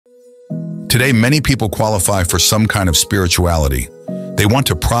Today, many people qualify for some kind of spirituality. They want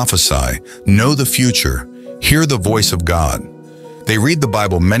to prophesy, know the future, hear the voice of God. They read the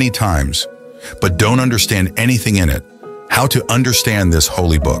Bible many times, but don't understand anything in it, how to understand this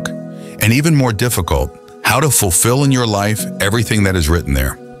holy book, and even more difficult, how to fulfill in your life everything that is written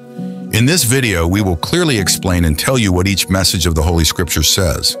there. In this video, we will clearly explain and tell you what each message of the Holy Scripture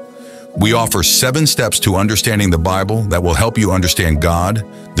says. We offer 7 steps to understanding the Bible that will help you understand God,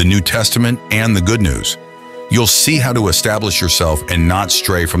 the New Testament, and the good news. You'll see how to establish yourself and not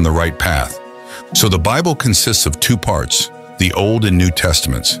stray from the right path. So the Bible consists of 2 parts, the Old and New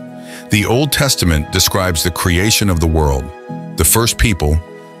Testaments. The Old Testament describes the creation of the world, the first people,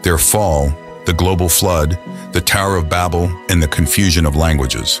 their fall, the global flood, the Tower of Babel, and the confusion of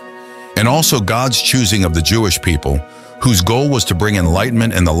languages. And also God's choosing of the Jewish people, whose goal was to bring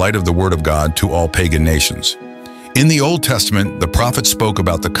enlightenment and the light of the Word of God to all pagan nations. In the Old Testament, the prophets spoke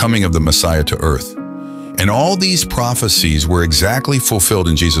about the coming of the Messiah to earth. And all these prophecies were exactly fulfilled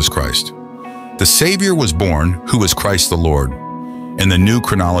in Jesus Christ. The Savior was born, who is Christ the Lord, and the new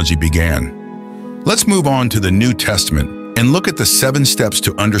chronology began. Let's move on to the New Testament and look at the 7 steps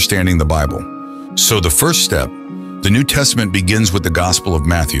to understanding the Bible. So the first step, the New Testament begins with the Gospel of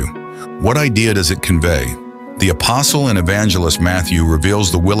Matthew. What idea does it convey? The apostle and evangelist Matthew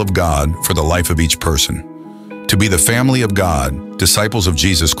reveals the will of God for the life of each person. To be the family of God, disciples of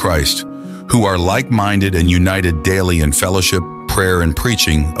Jesus Christ, who are like-minded and united daily in fellowship, prayer, and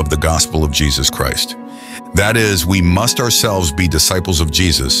preaching of the gospel of Jesus Christ. That is, we must ourselves be disciples of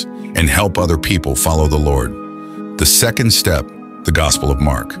Jesus and help other people follow the Lord. The second step, the Gospel of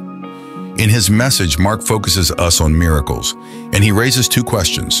Mark. In his message, Mark focuses us on miracles, and he raises 2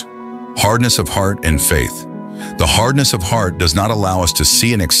 questions: hardness of heart and faith. The hardness of heart does not allow us to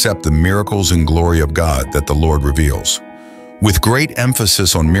see and accept the miracles and glory of God that the Lord reveals. With great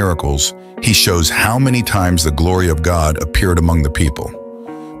emphasis on miracles, he shows how many times the glory of God appeared among the people.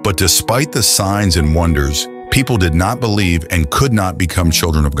 But despite the signs and wonders, people did not believe and could not become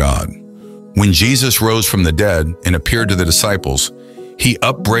children of God. When Jesus rose from the dead and appeared to the disciples, he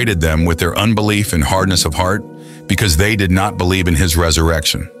upbraided them with their unbelief and hardness of heart because they did not believe in his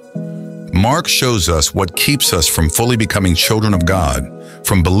resurrection. Mark shows us what keeps us from fully becoming children of God,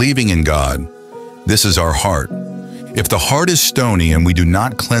 from believing in God. This is our heart. If the heart is stony and we do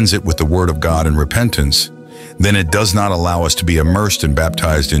not cleanse it with the word of God and repentance, then it does not allow us to be immersed and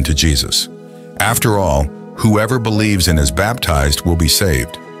baptized into Jesus. After all, whoever believes and is baptized will be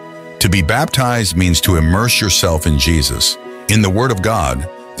saved. To be baptized means to immerse yourself in Jesus, in the word of God,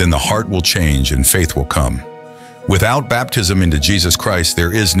 then the heart will change and faith will come. Without baptism into Jesus Christ,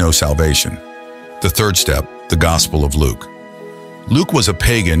 there is no salvation. The third step, the Gospel of Luke. Luke was a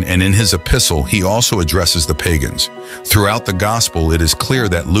pagan, and in his epistle, he also addresses the pagans. Throughout the Gospel, it is clear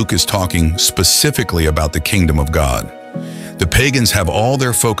that Luke is talking specifically about the kingdom of God. The pagans have all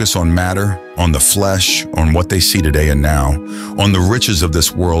their focus on matter, on the flesh, on what they see today and now, on the riches of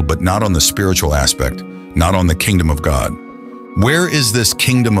this world, but not on the spiritual aspect, not on the kingdom of God. Where is this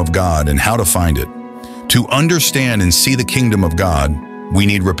kingdom of God and how to find it? To understand and see the kingdom of God, we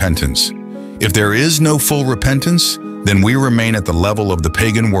need repentance. If there is no full repentance, then we remain at the level of the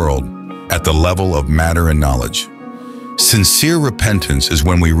pagan world, at the level of matter and knowledge. Sincere repentance is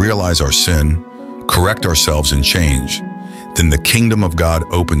when we realize our sin, correct ourselves and change. Then the kingdom of God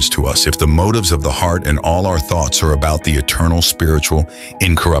opens to us. If the motives of the heart and all our thoughts are about the eternal, spiritual,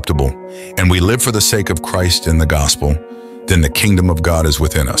 incorruptible, and we live for the sake of Christ and the gospel, then the kingdom of God is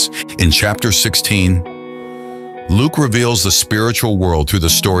within us. In chapter 16, Luke reveals the spiritual world through the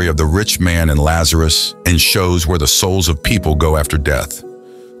story of the rich man and Lazarus and shows where the souls of people go after death.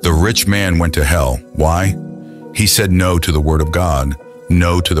 The rich man went to hell. Why? He said no to the word of God,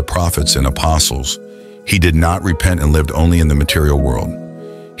 no to the prophets and apostles. He did not repent and lived only in the material world.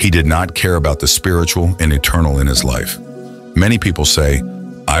 He did not care about the spiritual and eternal in his life. Many people say,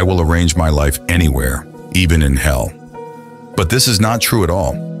 I will arrange my life anywhere, even in hell. But this is not true at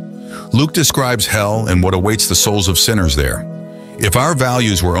all. Luke describes hell and what awaits the souls of sinners there. If our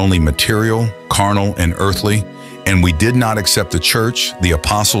values were only material, carnal, and earthly, and we did not accept the church, the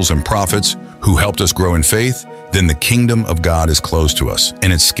apostles and prophets who helped us grow in faith, then the kingdom of God is closed to us,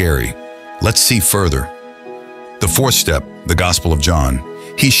 and it's scary. Let's see further. The fourth step, the Gospel of John.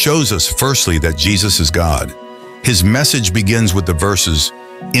 He shows us firstly that Jesus is God. His message begins with the verses,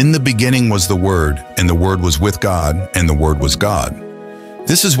 "In the beginning was the Word, and the Word was with God, and the Word was God."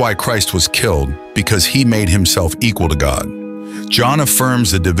 This is why Christ was killed, because he made himself equal to God. John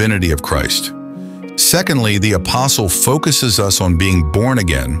affirms the divinity of Christ. Secondly, the apostle focuses us on being born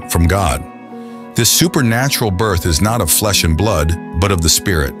again from God. This supernatural birth is not of flesh and blood, but of the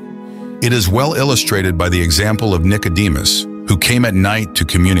Spirit. It is well illustrated by the example of Nicodemus, who came at night to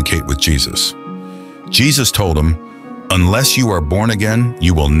communicate with Jesus. Jesus told him, "Unless you are born again,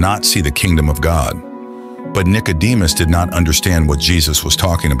 you will not see the kingdom of God." But Nicodemus did not understand what Jesus was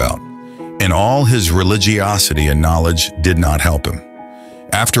talking about, and all his religiosity and knowledge did not help him.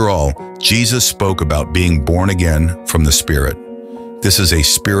 After all, Jesus spoke about being born again from the Spirit. This is a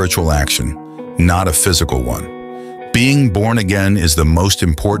spiritual action, not a physical one. Being born again is the most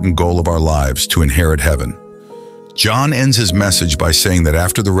important goal of our lives to inherit heaven. John ends his message by saying that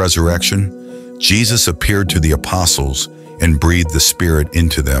after the resurrection, Jesus appeared to the apostles and breathed the Spirit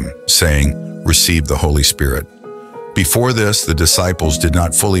into them, saying, "Receive the Holy Spirit." Before this, the disciples did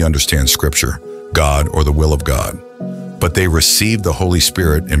not fully understand Scripture, God, or the will of God. But they received the Holy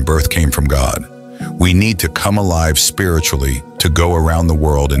Spirit and birth came from God. We need to come alive spiritually to go around the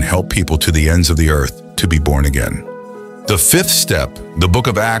world and help people to the ends of the earth to be born again. The fifth step, the book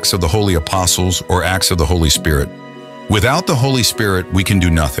of Acts of the Holy Apostles, or Acts of the Holy Spirit. Without the Holy Spirit, we can do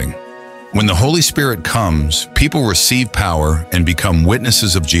nothing. When the Holy Spirit comes, people receive power and become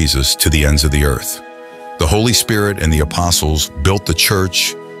witnesses of Jesus to the ends of the earth. The Holy Spirit and the apostles built the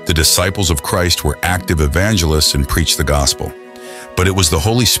church. The disciples of Christ were active evangelists and preached the gospel. But it was the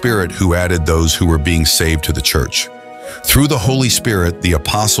Holy Spirit who added those who were being saved to the church. Through the Holy Spirit, the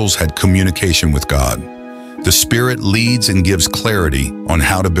apostles had communication with God. The Spirit leads and gives clarity on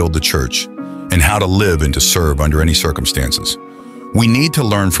how to build the church and how to live and to serve under any circumstances. We need to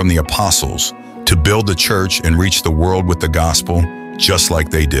learn from the apostles to build the church and reach the world with the gospel just like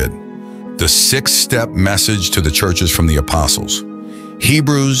they did. The six-step message to the churches from the apostles.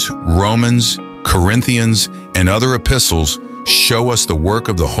 Hebrews, Romans, Corinthians, and other epistles show us the work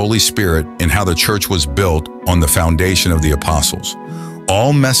of the Holy Spirit and how the church was built on the foundation of the apostles.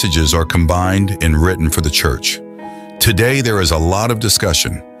 All messages are combined and written for the church. Today, there is a lot of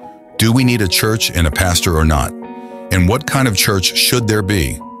discussion. Do we need a church and a pastor or not? And what kind of church should there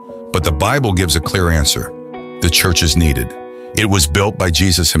be? But the Bible gives a clear answer. The church is needed. It was built by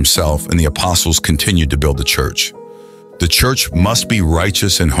Jesus himself, and the apostles continued to build the church. The church must be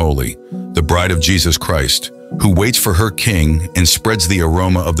righteous and holy, the bride of Jesus Christ, who waits for her king and spreads the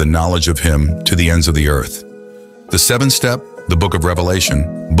aroma of the knowledge of him to the ends of the earth. The seventh step, the book of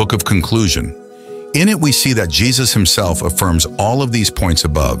Revelation, book of conclusion. In it we see that Jesus himself affirms all of these points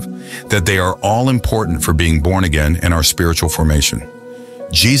above, that they are all important for being born again and our spiritual formation.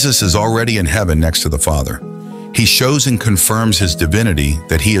 Jesus is already in heaven next to the Father. He shows and confirms his divinity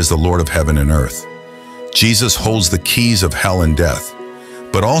that he is the Lord of heaven and earth. Jesus holds the keys of hell and death.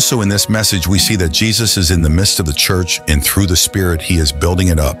 But also in this message we see that Jesus is in the midst of the church, and through the Spirit he is building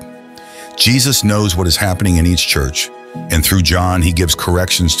it up. Jesus knows what is happening in each church, and through John he gives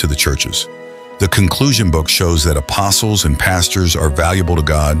corrections to the churches. The conclusion book shows that apostles and pastors are valuable to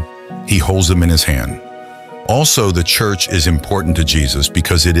God. He holds them in his hand. Also, the church is important to Jesus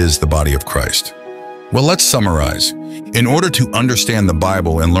because it is the body of Christ. Well, let's summarize. In order to understand the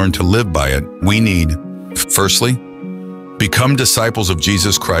Bible and learn to live by it, we need, firstly, become disciples of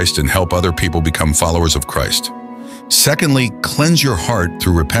Jesus Christ and help other people become followers of Christ. Secondly, cleanse your heart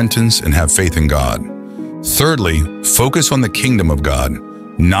through repentance and have faith in God. Thirdly, focus on the kingdom of God,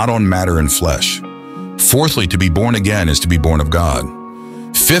 not on matter and flesh. Fourthly, to be born again is to be born of God.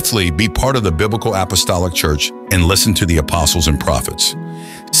 Fifthly, be part of the biblical apostolic church and listen to the apostles and prophets.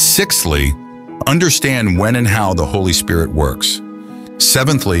 Sixthly, understand when and how the Holy Spirit works.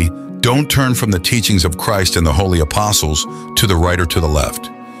 Seventhly, don't turn from the teachings of Christ and the holy apostles to the right or to the left.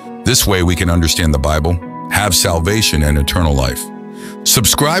 This way we can understand the Bible, have salvation and eternal life.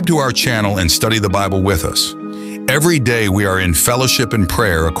 Subscribe to our channel and study the Bible with us. Every day we are in fellowship and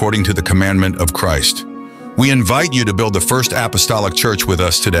prayer according to the commandment of Christ. We invite you to build the First Apostolic Church with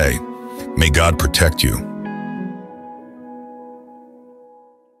us today. May God protect you.